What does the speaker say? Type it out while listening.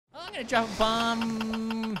I'm gonna drop a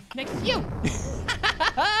bomb next to you.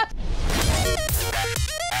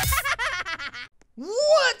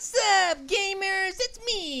 What's up, gamers? It's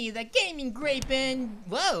me, the gaming Grape, and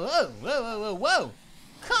whoa.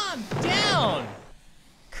 Calm down.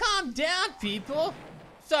 Calm down, people.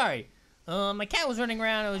 Sorry. My cat was running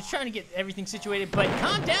around. I was trying to get everything situated, but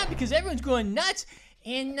calm down because everyone's going nuts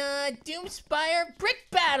in DOOMSPIRE Brick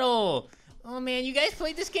Battle. Oh man, you guys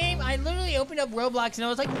played this game? I literally opened up Roblox and I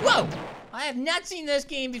was like, whoa! I have not seen this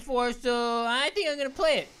game before, so I think I'm gonna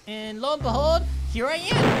play it. And lo and behold, here I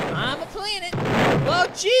am. I'm playing it. Oh,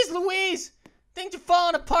 jeez, Louise! Things are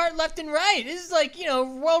falling apart left and right. This is like, you know,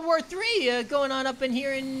 World War III going on up in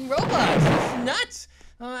here in Roblox. This is nuts.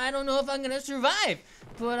 I don't know if I'm gonna survive,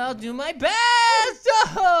 but I'll do my best.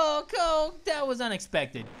 Oh, that was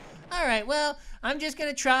unexpected. All right, well, I'm just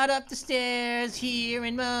gonna trot up the stairs here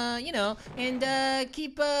and, you know, and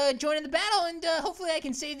keep joining the battle, and hopefully I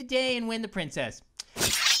can save the day and win the princess.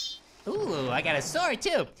 Ooh, I got a sword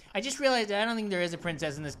too. I just realized I don't think there is a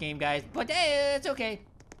princess in this game, guys, but hey, it's okay.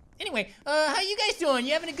 Anyway, how you guys doing?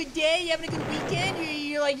 You having a good day? You having a good weekend?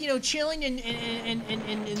 You're like, you know, chilling and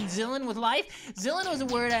zillin' with life? Zillin' was a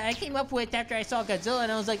word I came up with after I saw Godzilla,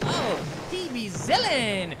 and I was like, oh, he be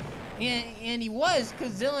zillin'. And he was,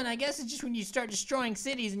 because zillin', I guess, is just when you start destroying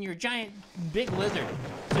cities and you're a giant big lizard.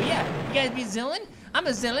 So yeah, you guys be zillin'? I'm a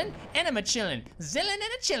zillin', and I'm a chillin'. Zillin' and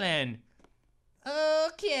a chillin'.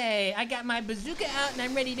 Okay, I got my bazooka out and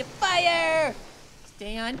I'm ready to fire.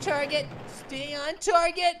 Stay on target. Stay on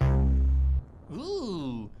target.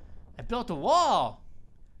 Ooh, I built a wall.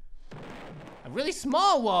 A really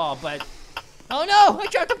small wall, but... Oh no, I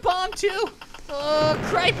dropped a bomb too. Oh,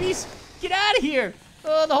 cripeys, get out of here.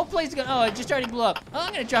 Oh, the whole place is gonna... Oh, it just already blew up. Oh,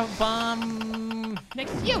 I'm gonna drop a bomb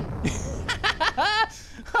next to you. Oh,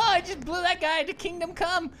 I just blew that guy to Kingdom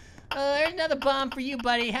Come. There's another bomb for you,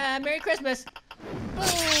 buddy. Merry Christmas.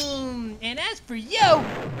 Boom. And as for you,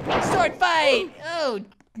 sword fight. Oh,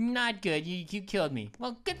 not good. You killed me.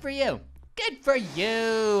 Well, good for you. Good for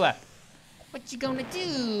you. What you gonna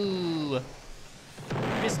do,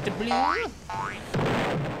 Mr. Blue?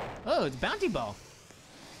 Oh, it's a bounty ball.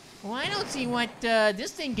 Well, I don't see what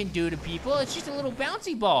this thing can do to people. It's just a little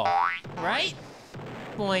bouncy ball, right?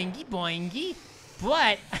 Boingy, boingy.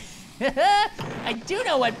 But I do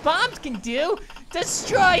know what bombs can do.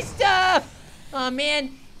 Destroy stuff. Oh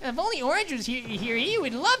man, if only Orange was here, he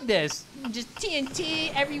would love this. Just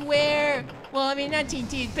TNT everywhere. Well, I mean, not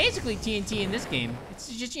TNT, it's basically TNT in this game.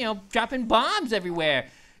 It's just, you know, dropping bombs everywhere.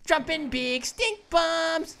 Dropping big stink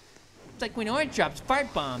bombs. It's like when Orange drops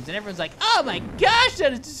fart bombs and everyone's like, oh my gosh,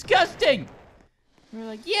 that is disgusting. And we're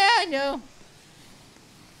like, yeah, I know.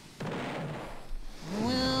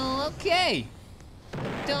 Well, okay.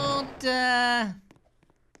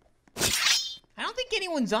 I don't think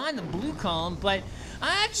anyone's on the blue column, but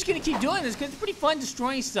I'm just gonna keep doing this because it's pretty fun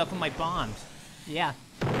destroying stuff with my bombs. Yeah.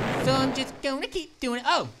 So I'm just gonna keep doing it.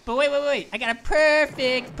 Oh, but wait. I got a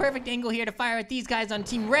perfect angle here to fire at these guys on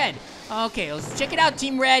Team Red. Okay, let's check it out,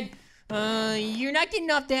 Team Red. You're not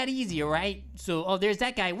getting off that easy, all right? So, oh, there's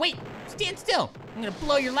that guy. Wait, stand still. I'm gonna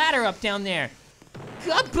blow your ladder up down there.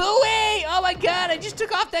 Kabooey! Oh my god, I just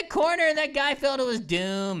took off that corner and that guy fell to his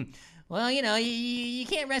doom. Well, you know, you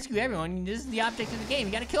can't rescue everyone. This is the object of the game.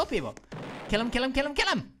 You gotta kill people. Kill him.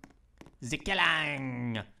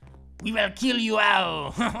 Zikkelang. We will kill you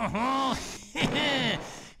all.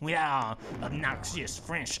 With our obnoxious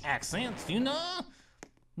French accents, you know?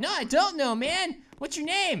 No, I don't know, man. What's your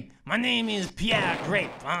name? My name is Pierre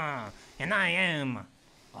Grape, and I am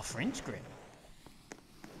a French grape.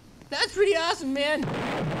 That's pretty awesome, man.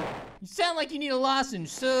 You sound like you need a lozenge,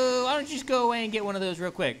 so why don't you just go away and get one of those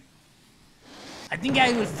real quick? I think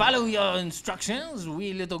I will follow your instructions,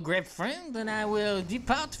 wee little grape friend, and I will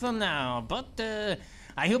depart from now. But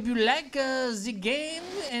I hope you like the game,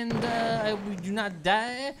 and we do not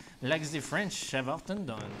die like the French have often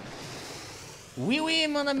done. Oui,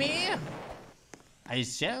 mon ami. I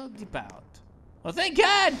shall depart. Well, thank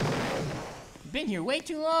God. I've been here way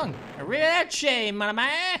too long. Arrivederci, mon ami.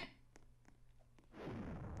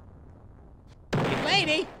 Hey,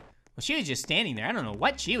 lady. Well, she was just standing there. I don't know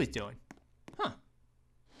what she was doing. Huh.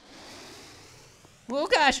 Oh,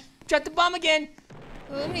 gosh. Dropped the bomb again.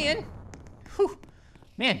 Oh, man. Whew.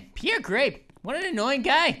 Man, Pierre Grape. What an annoying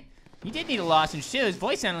guy. He did need a lozenge, too. His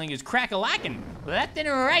voice sounded like he was crack-a-lackin'. Well, that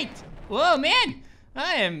didn't right. Whoa, man.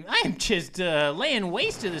 I am just laying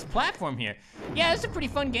waste to this platform here. Yeah, it's a pretty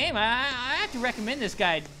fun game. I have to recommend this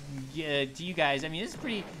guy to you guys. I mean, this is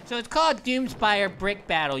pretty... So it's called DOOMSPIRE Brick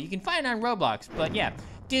Battle. You can find it on Roblox, but yeah.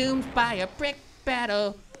 DOOMSPIRE Brick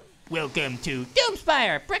Battle. Welcome to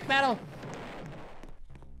DOOMSPIRE Brick Battle.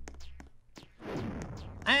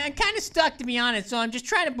 I'm kind of stuck, to be honest, so I'm just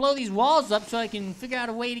trying to blow these walls up so I can figure out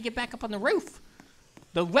a way to get back up on the roof.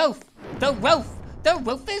 The roof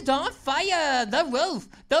is on fire. The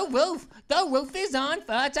roof is on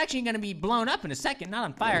fire. It's actually gonna be blown up in a second, not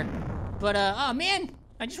on fire. But, oh man,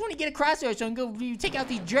 I just want to get across there so I can go take out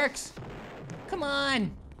these jerks. Come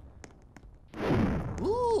on.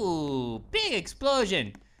 Ooh, big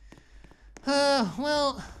explosion.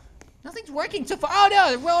 Well, nothing's working so far. Oh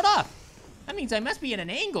no, it rolled off. That means I must be at an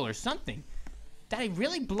angle or something. Did I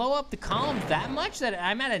really blow up the columns that much that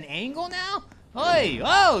I'm at an angle now? Oi,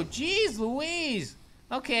 oh, jeez Louise.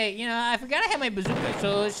 Okay, you know, I forgot I had my bazooka,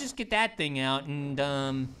 so let's just get that thing out and,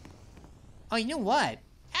 oh, you know what?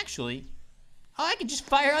 Actually, oh, I can just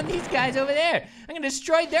fire on these guys over there. I'm gonna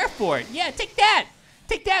destroy their fort. Yeah, take that.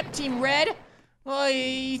 Take that, Team Red. Well,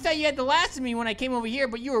 you thought you had the last of me when I came over here,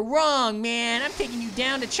 but you were wrong, man. I'm taking you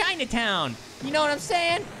down to Chinatown. You know what I'm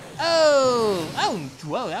saying? Oh,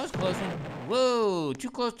 whoa, that was a close one. Whoa,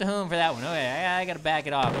 too close to home for that one. Okay, I gotta back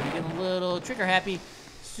it off. I'm getting a little trigger happy.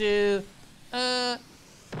 So, oh,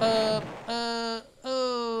 I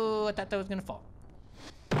thought that was gonna fall.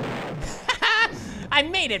 I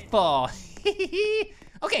made it fall.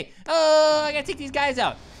 Okay, I gotta take these guys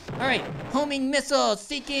out. All right, homing missile,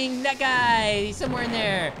 seeking that guy somewhere in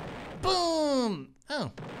there. Boom.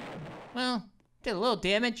 Oh, well, did a little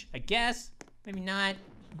damage, I guess. Maybe not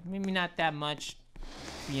that much,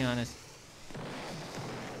 to be honest.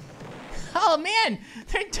 Oh man,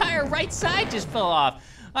 their entire right side just fell off.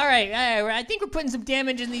 All right, I think we're putting some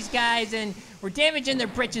damage in these guys, and we're damaging their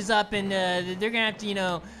britches up, and they're gonna have to, you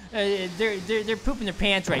know, they're pooping their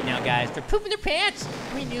pants right now, guys. They're pooping their pants.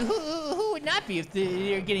 I mean, who would not be if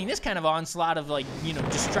they're getting this kind of onslaught of, like, you know,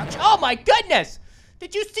 destruction? Oh my goodness!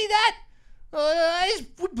 Did you see that?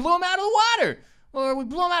 We blew them out of the water, or we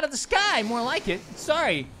blew them out of the sky, more like it.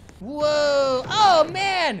 Sorry. Whoa! Oh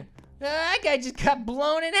man, that guy just got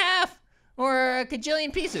blown in half, or a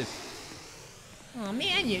cajillion pieces. Oh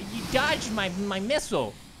man, you dodged my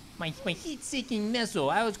missile. My heat-seeking missile.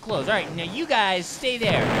 I was close. All right, now you guys stay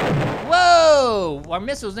there. Whoa! Our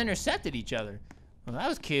missiles intercepted each other. Well, that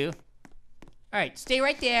was cute. All right, stay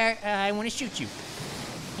right there. I want to shoot you.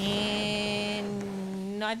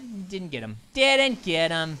 And no, I didn't get him. Didn't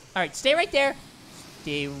get him. All right, stay right there.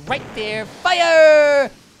 Stay right there.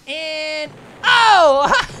 Fire! And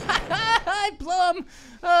oh! I blew him.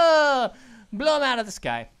 Blow him out of the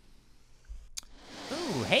sky.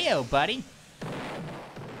 Ooh, heyo, buddy.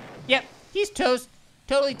 Yep, he's toast.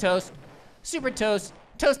 Totally toast. Super toast.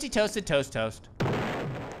 Toasty toasted toast toast.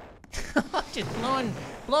 Just blowing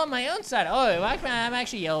my own side. Oh, I'm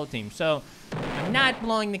actually yellow team, so I'm not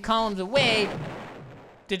blowing the columns away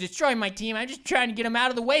to destroy my team. I'm just trying to get them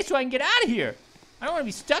out of the way so I can get out of here. I don't want to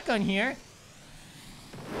be stuck on here.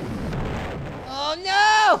 Oh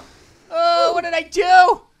no! Oh, what did I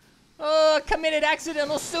do? Oh, I committed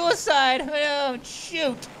accidental suicide. Oh,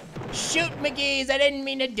 shoot. Shoot, McGee's. I didn't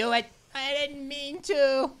mean to do it. I didn't mean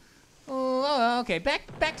to. Oh, okay.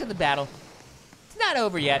 Back to the battle. It's not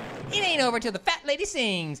over yet. It ain't over till the fat lady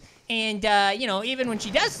sings. And, you know, even when she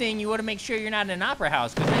does sing, you want to make sure you're not in an opera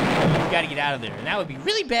house, because then you got to get out of there. And that would be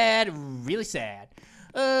really bad, really sad.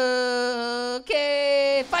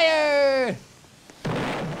 Okay, fire!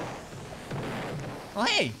 Oh,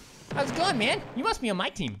 hey. How's it going, man? You must be on my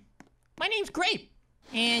team. My name's Grape,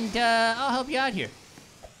 and I'll help you out here.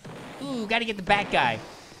 Ooh, gotta get the bat guy.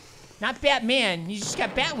 Not Batman, he's just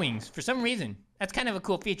got bat wings for some reason. That's kind of a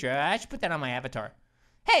cool feature. I should put that on my avatar.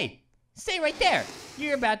 Hey, stay right there.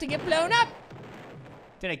 You're about to get blown up.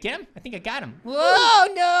 Did I get him? I think I got him. Whoa,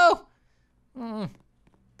 no! All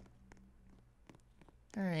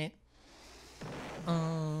right.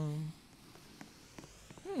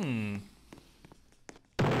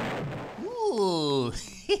 Ooh,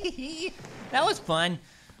 that was fun.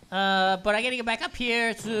 But I gotta get back up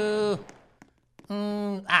here to...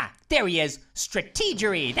 there he is.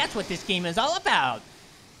 Strategery. That's what this game is all about.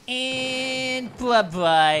 And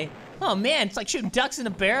bye-bye. Oh man, it's like shooting ducks in a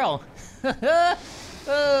barrel.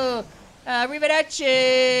 Oh,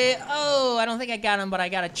 arrivederci. Oh, I don't think I got him, but I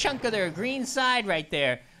got a chunk of their green side right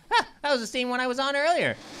there. Huh, that was the same one I was on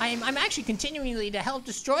earlier. I'm actually continuing to help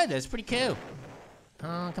destroy this. Pretty cool.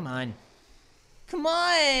 Oh, come on. Come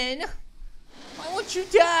on! Why won't you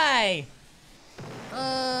die?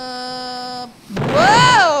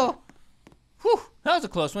 Whoa! Whew, that was a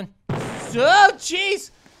close one. Oh,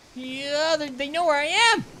 jeez! Yeah, they know where I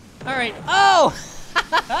am! Alright, oh!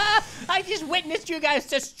 I just witnessed you guys'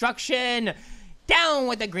 destruction! Down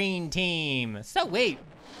with the green team! So, wait.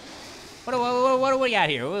 What do we got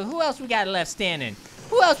here? Who else we got left standing?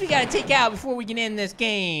 Who else we gotta take out before we can end this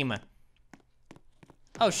game?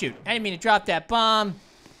 Oh, shoot. I didn't mean to drop that bomb.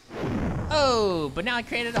 Oh, but now I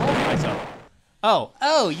created a hole for myself.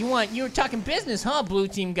 Oh, you were talking business, huh, blue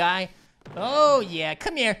team guy? Oh, yeah,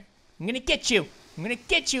 come here. I'm gonna get you. I'm gonna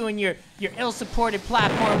get you in your ill-supported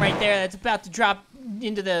platform right there that's about to drop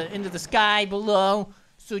into the sky below.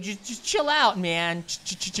 So just chill out, man.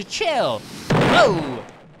 Chill. Whoa.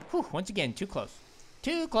 Whew, once again, too close.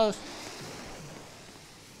 Too close.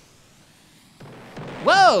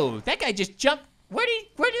 Whoa, that guy just jumped. Where did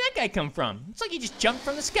that guy come from? It's like he just jumped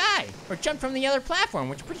from the sky or jumped from the other platform,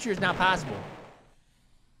 which I'm pretty sure is not possible.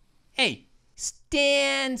 Hey,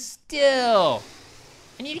 stand still.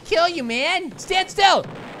 I need to kill you, man. Stand still.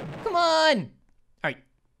 Come on. All right.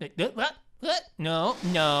 What? No.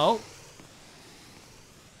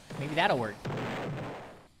 Maybe that'll work.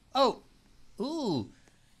 Oh. Ooh.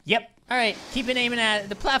 Yep. All right. Keep it aiming at it.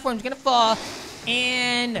 The platform's gonna fall.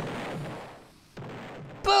 And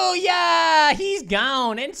booyah! He's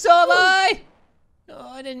gone. And so am I. No,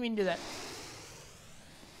 I didn't mean to do that.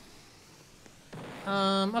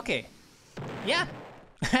 Okay. Yeah.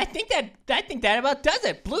 I think that about does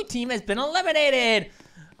it. Blue team has been eliminated.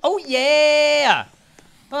 Oh yeah.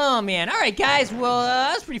 Oh man. All right, guys. Well,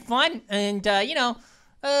 that was pretty fun. And you know,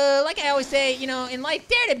 like I always say, you know, in life,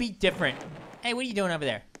 dare to be different. Hey, what are you doing over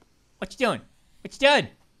there? What you doing? What you doing?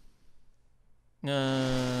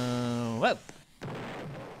 Whoa.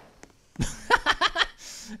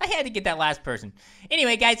 I had to get that last person.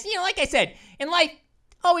 Anyway, guys, you know, like I said, in life,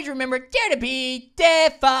 always remember, dare to be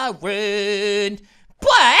different.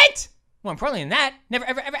 But more importantly than that, never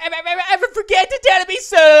ever forget to dare to be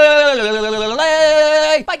so